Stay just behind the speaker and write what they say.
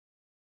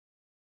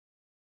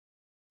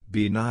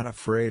Be not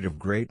afraid of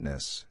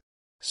greatness.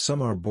 Some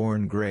are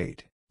born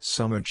great,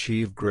 some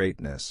achieve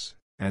greatness,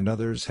 and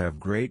others have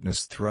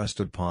greatness thrust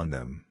upon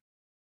them.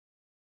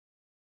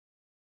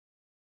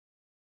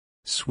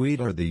 Sweet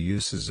are the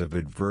uses of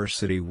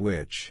adversity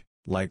which,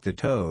 like the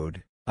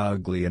toad,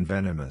 ugly and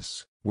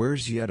venomous,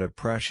 wears yet a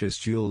precious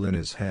jewel in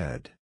his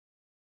head.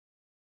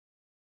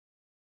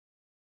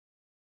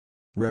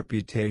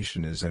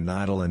 Reputation is an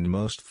idle and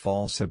most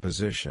false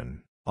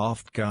supposition,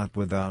 oft got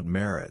without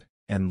merit,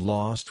 and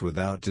lost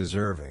without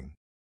deserving.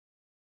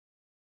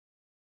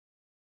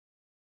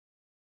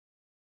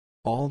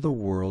 All the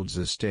world's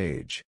a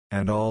stage,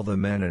 and all the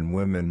men and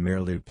women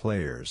merely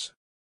players.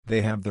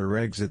 They have their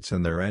exits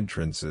and their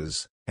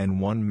entrances,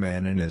 and one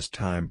man in his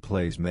time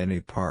plays many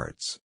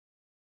parts.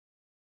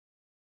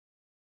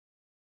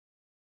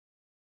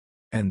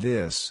 And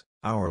this,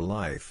 our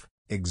life,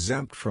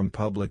 exempt from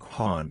public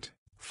haunt,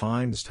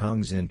 finds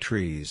tongues in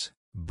trees,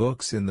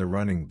 books in the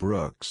running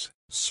brooks,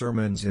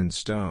 sermons in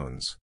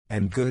stones,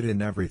 and good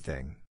in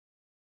everything.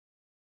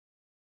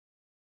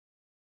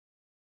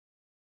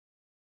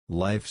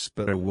 Life's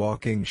but a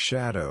walking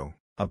shadow,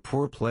 a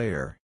poor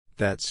player,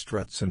 that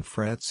struts and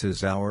frets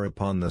his hour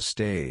upon the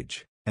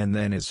stage, and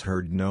then is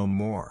heard no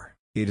more.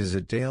 It is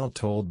a tale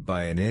told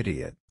by an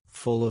idiot,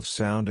 full of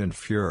sound and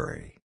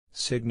fury,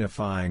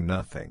 signifying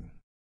nothing.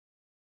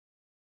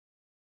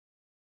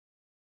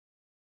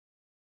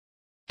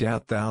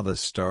 Doubt thou the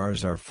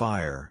stars are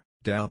fire,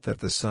 doubt that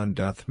the sun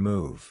doth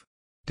move,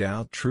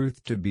 doubt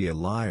truth to be a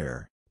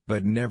liar,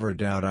 but never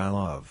doubt I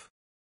love.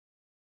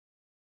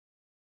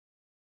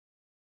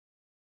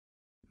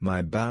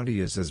 My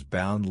bounty is as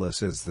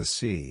boundless as the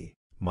sea,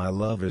 my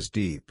love is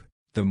deep,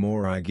 the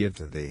more I give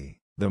to thee,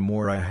 the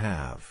more I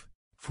have,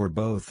 for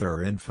both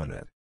are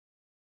infinite.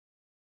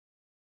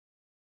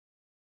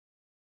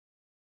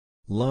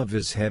 Love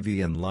is heavy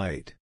and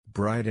light,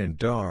 bright and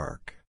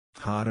dark,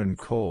 hot and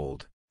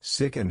cold,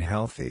 sick and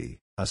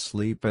healthy,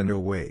 asleep and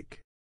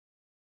awake.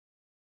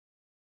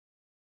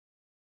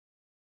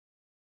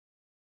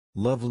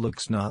 Love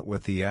looks not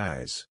with the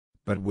eyes,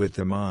 but with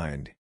the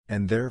mind,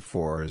 and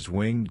therefore is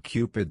winged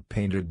Cupid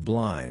painted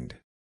blind.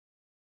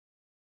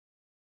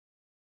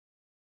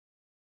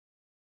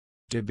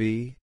 To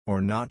be,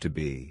 or not to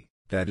be,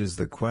 that is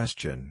the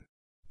question.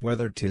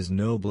 Whether 'tis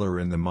nobler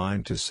in the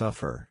mind to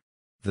suffer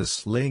the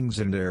slings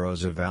and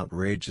arrows of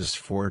outrageous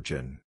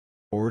fortune,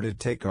 or to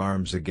take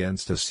arms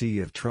against a sea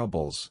of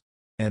troubles,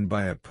 and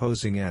by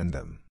opposing end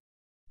them.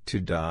 To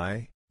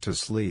die, to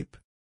sleep.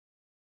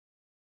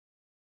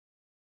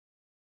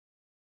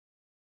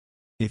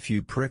 If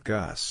you prick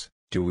us,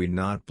 do we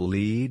not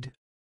bleed?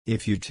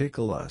 If you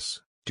tickle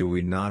us, do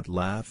we not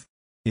laugh?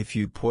 If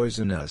you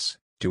poison us,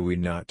 do we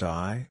not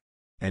die?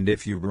 And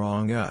if you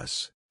wrong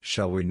us,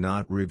 shall we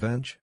not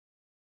revenge?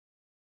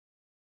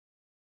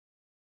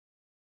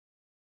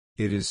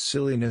 It is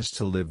silliness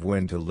to live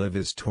when to live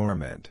is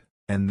torment,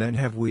 and then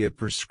have we a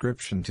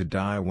prescription to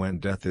die when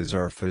death is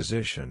our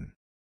physician.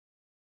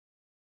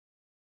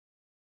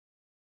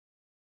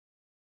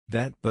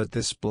 That but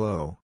this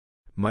blow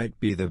might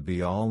be the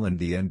be-all and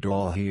the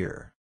end-all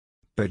here.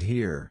 But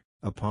here,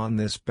 upon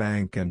this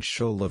bank and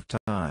shoal of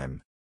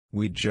time,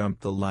 we jump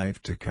the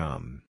life to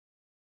come.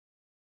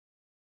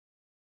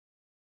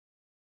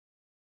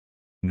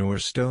 Nor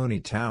stony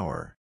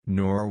tower,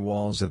 nor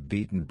walls of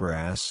beaten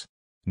brass,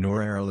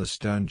 nor airless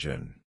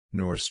dungeon,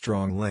 nor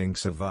strong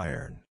links of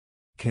iron,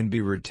 can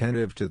be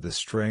retentive to the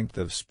strength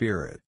of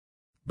spirit.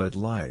 But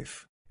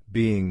life,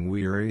 being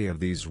weary of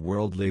these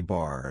worldly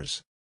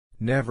bars,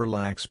 never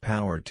lacks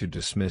power to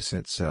dismiss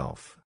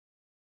itself.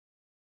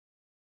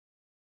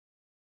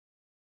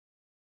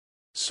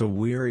 So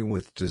weary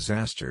with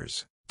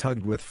disasters,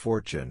 tugged with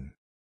fortune,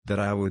 that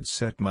I would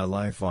set my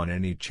life on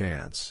any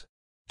chance,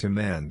 to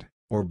mend,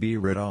 or be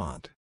rid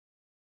on't.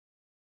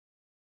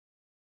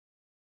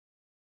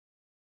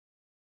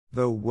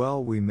 Though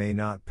well we may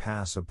not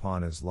pass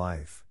upon his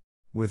life,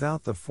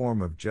 without the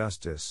form of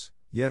justice,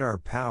 yet our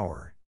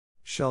power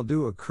shall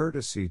do a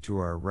courtesy to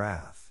our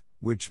wrath,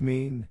 which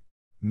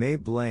may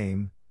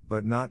blame,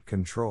 but not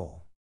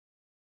control.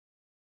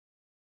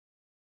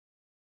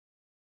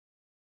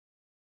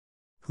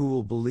 Who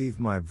will believe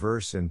my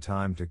verse in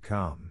time to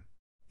come,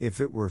 if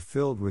it were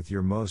filled with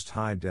your most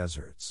high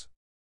deserts?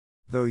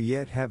 Though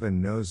yet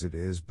heaven knows it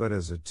is but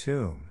as a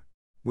tomb,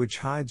 which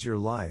hides your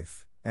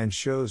life, and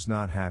shows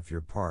not half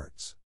your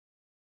parts.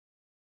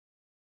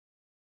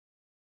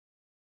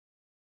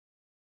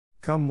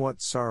 Come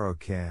what sorrow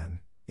can,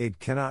 it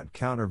cannot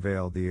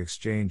countervail the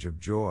exchange of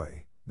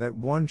joy, that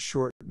one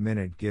short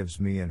minute gives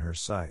me in her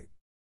sight.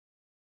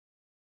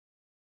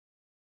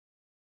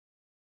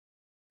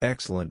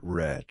 Excellent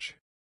wretch!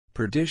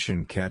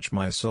 Perdition catch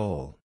my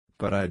soul,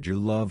 but I do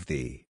love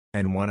thee,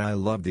 and when I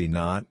love thee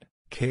not,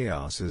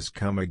 chaos is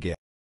come again.